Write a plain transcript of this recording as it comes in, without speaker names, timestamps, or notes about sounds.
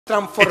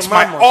It's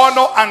my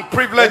honor and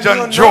privilege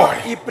and joy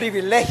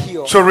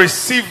to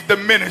receive the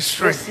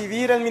ministry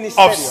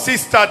of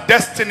Sister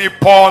Destiny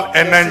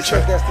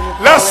Paul-Enenche.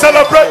 Let's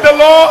celebrate the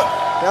Lord.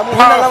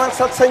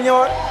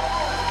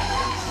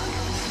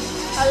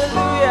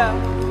 Hallelujah.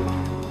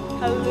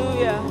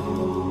 Hallelujah.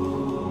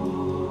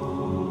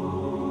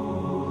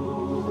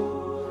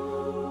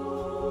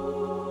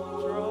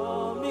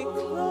 Draw me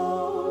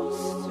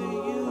close to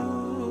you.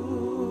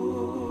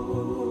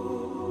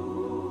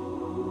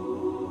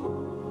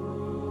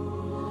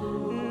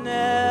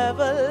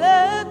 Never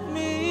let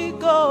me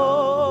go.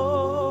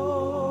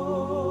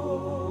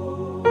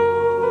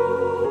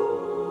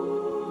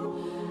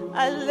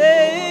 I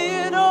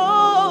lay it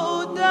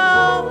all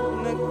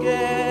down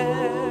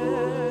again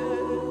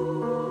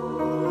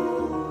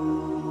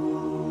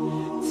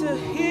to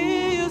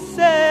hear you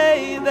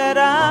say that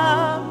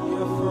I'm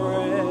your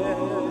friend.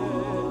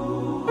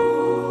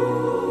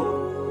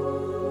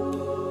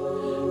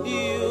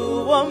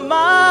 You are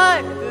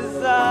my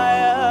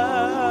desire.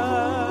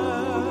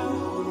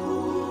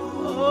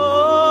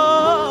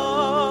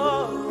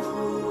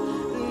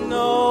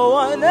 No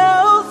one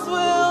else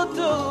will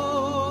do.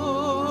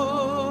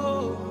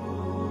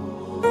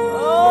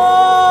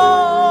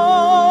 Oh,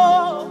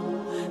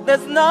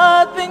 there's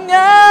nothing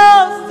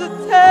else to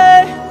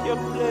take your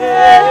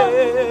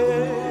place.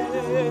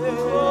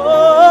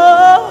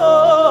 Oh,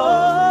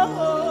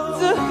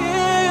 to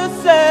hear you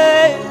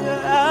say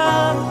that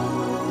I'm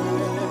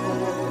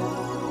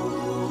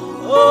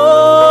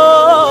oh,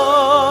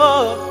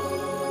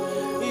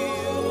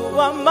 you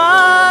are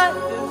my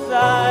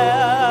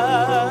desire.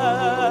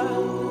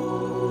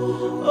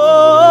 Oh,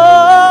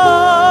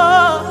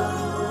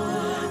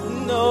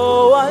 no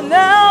one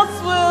else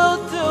will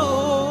do.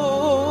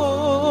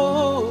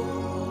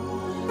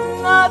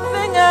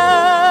 Nothing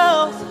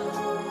else,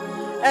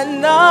 and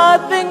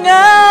nothing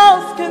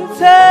else can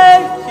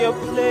take your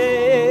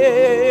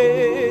place.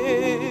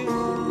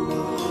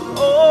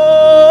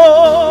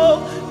 Oh,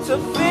 to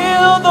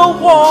feel the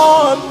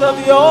warmth of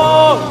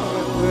your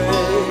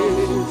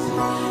embrace.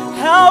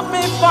 Help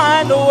me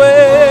find a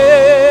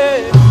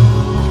way.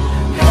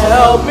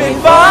 Help me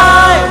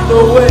find a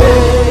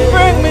way.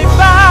 Bring me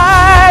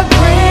back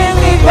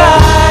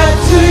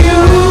to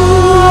you.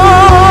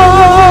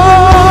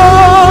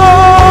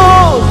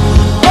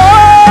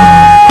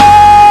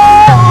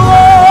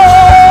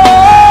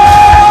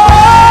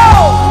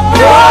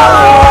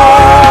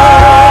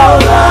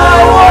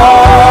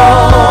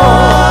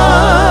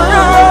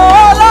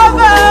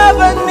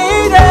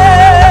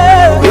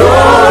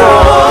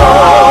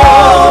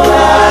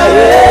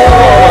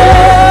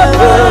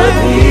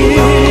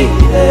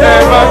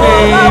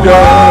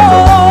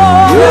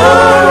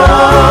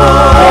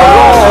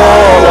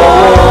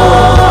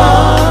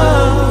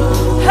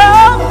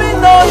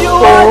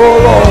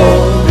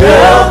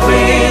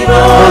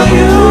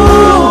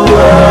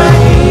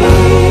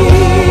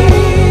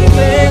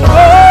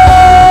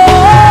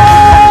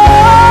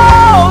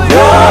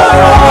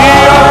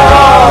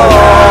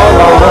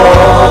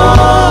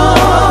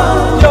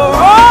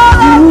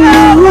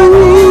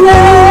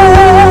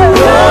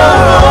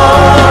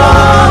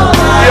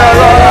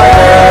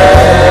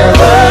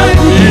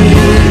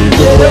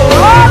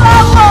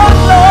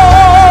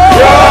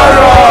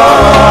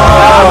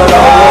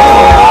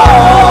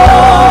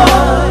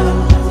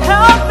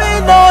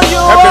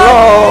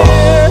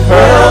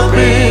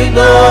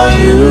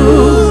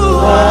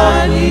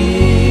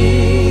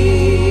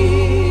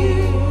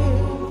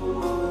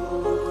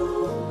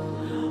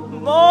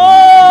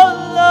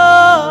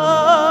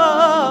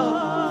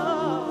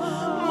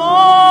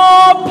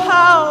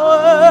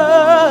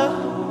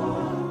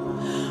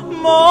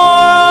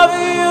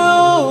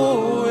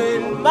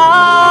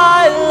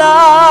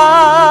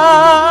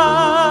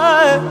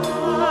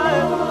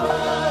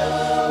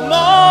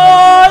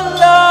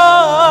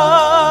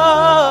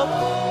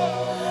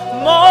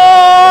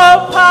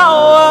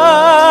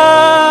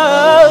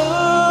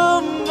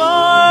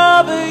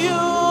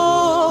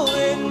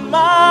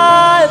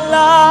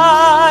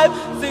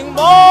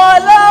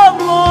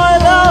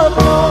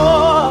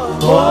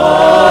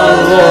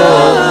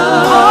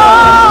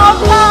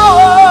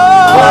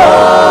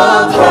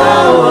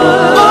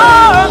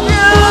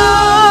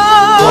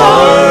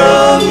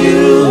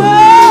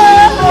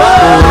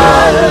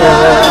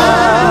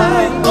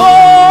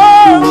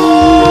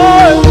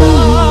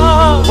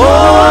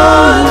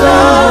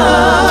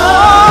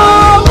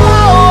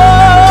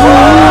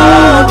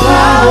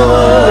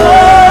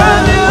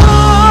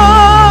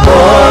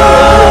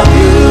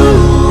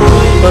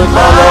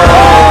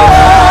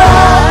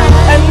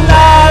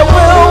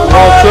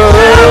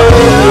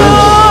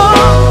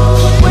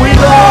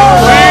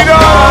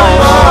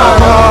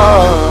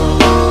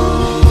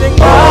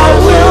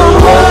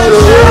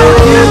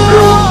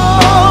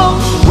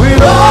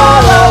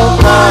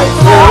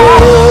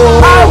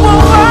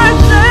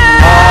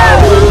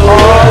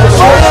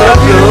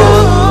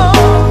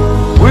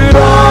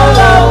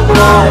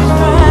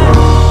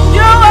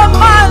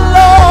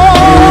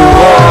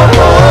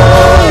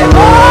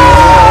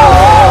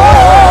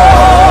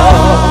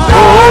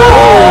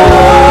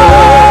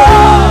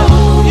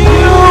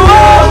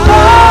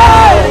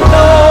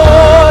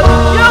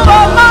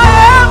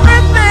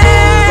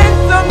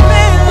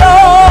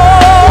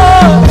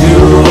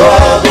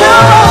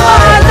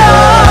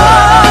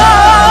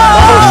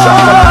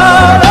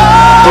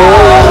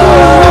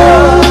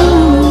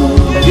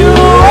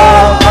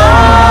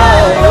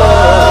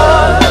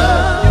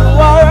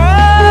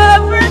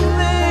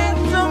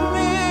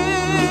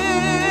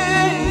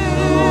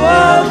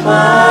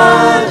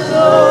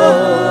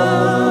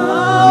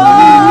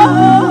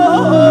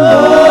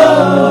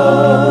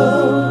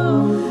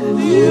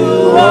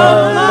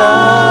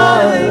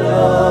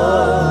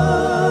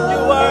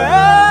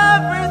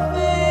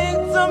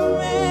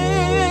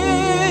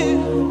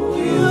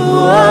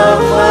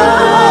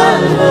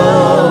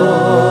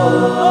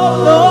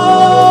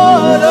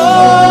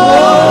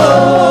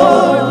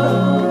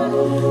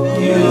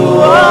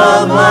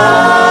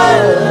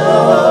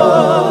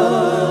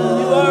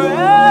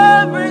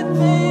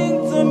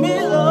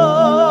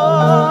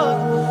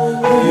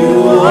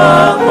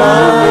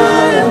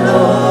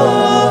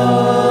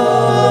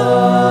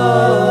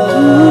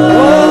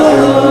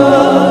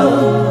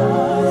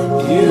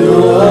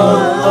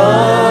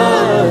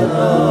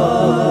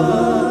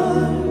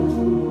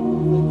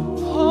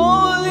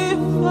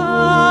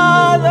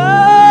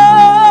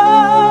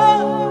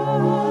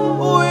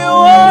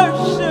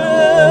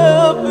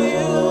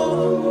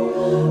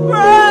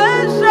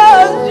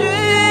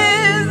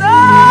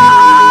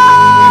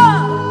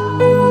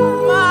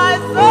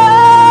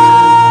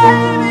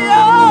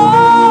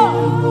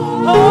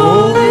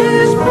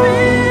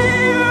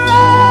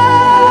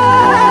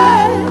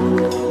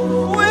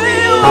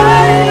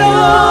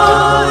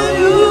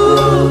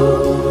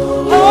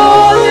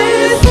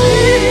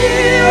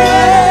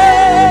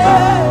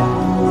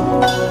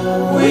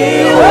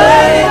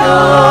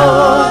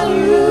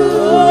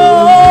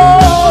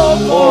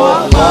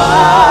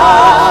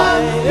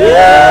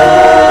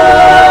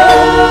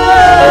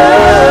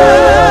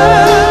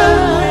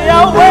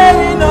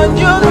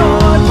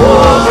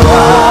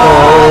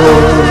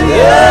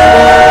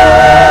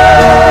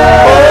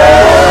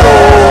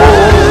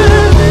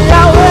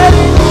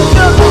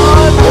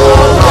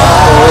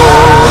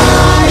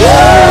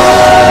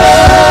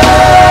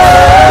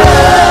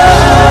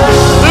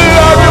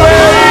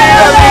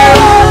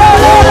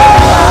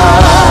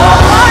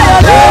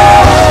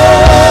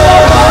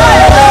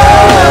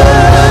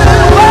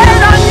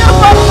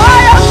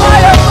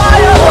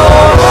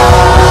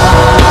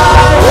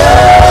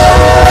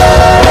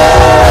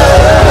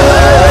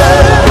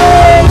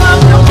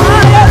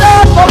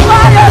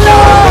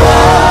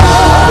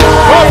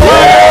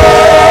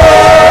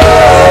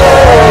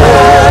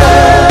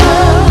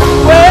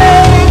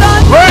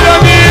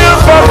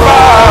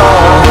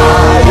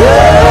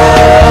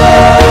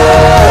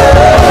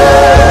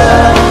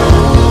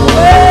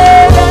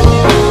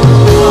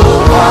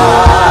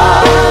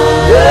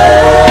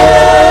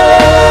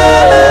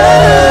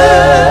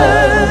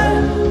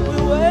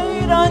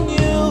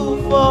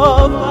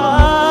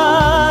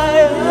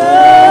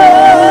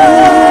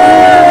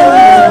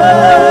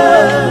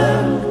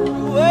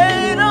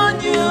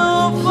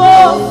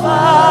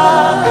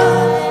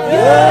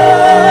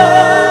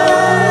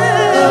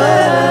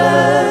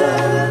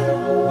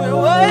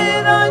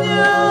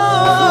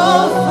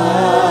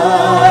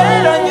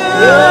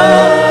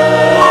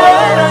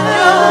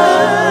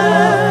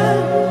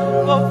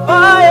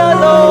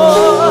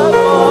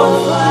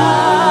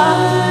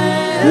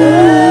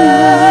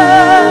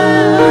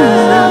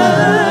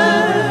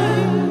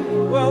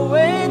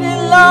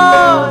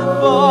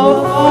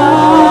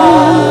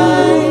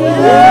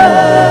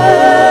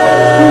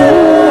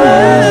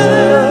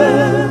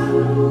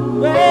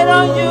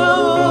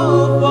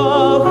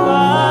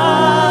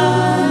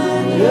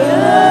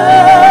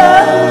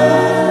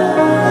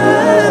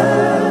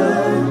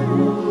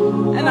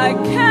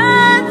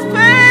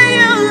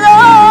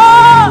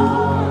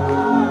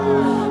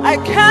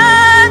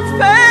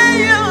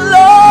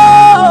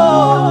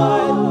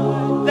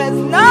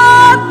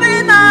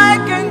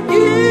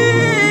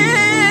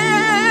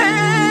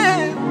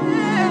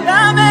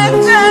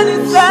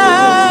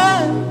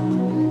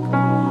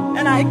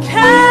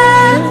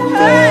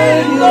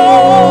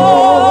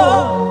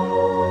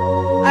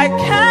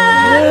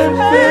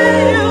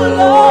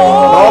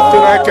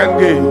 Nothing I can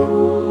give.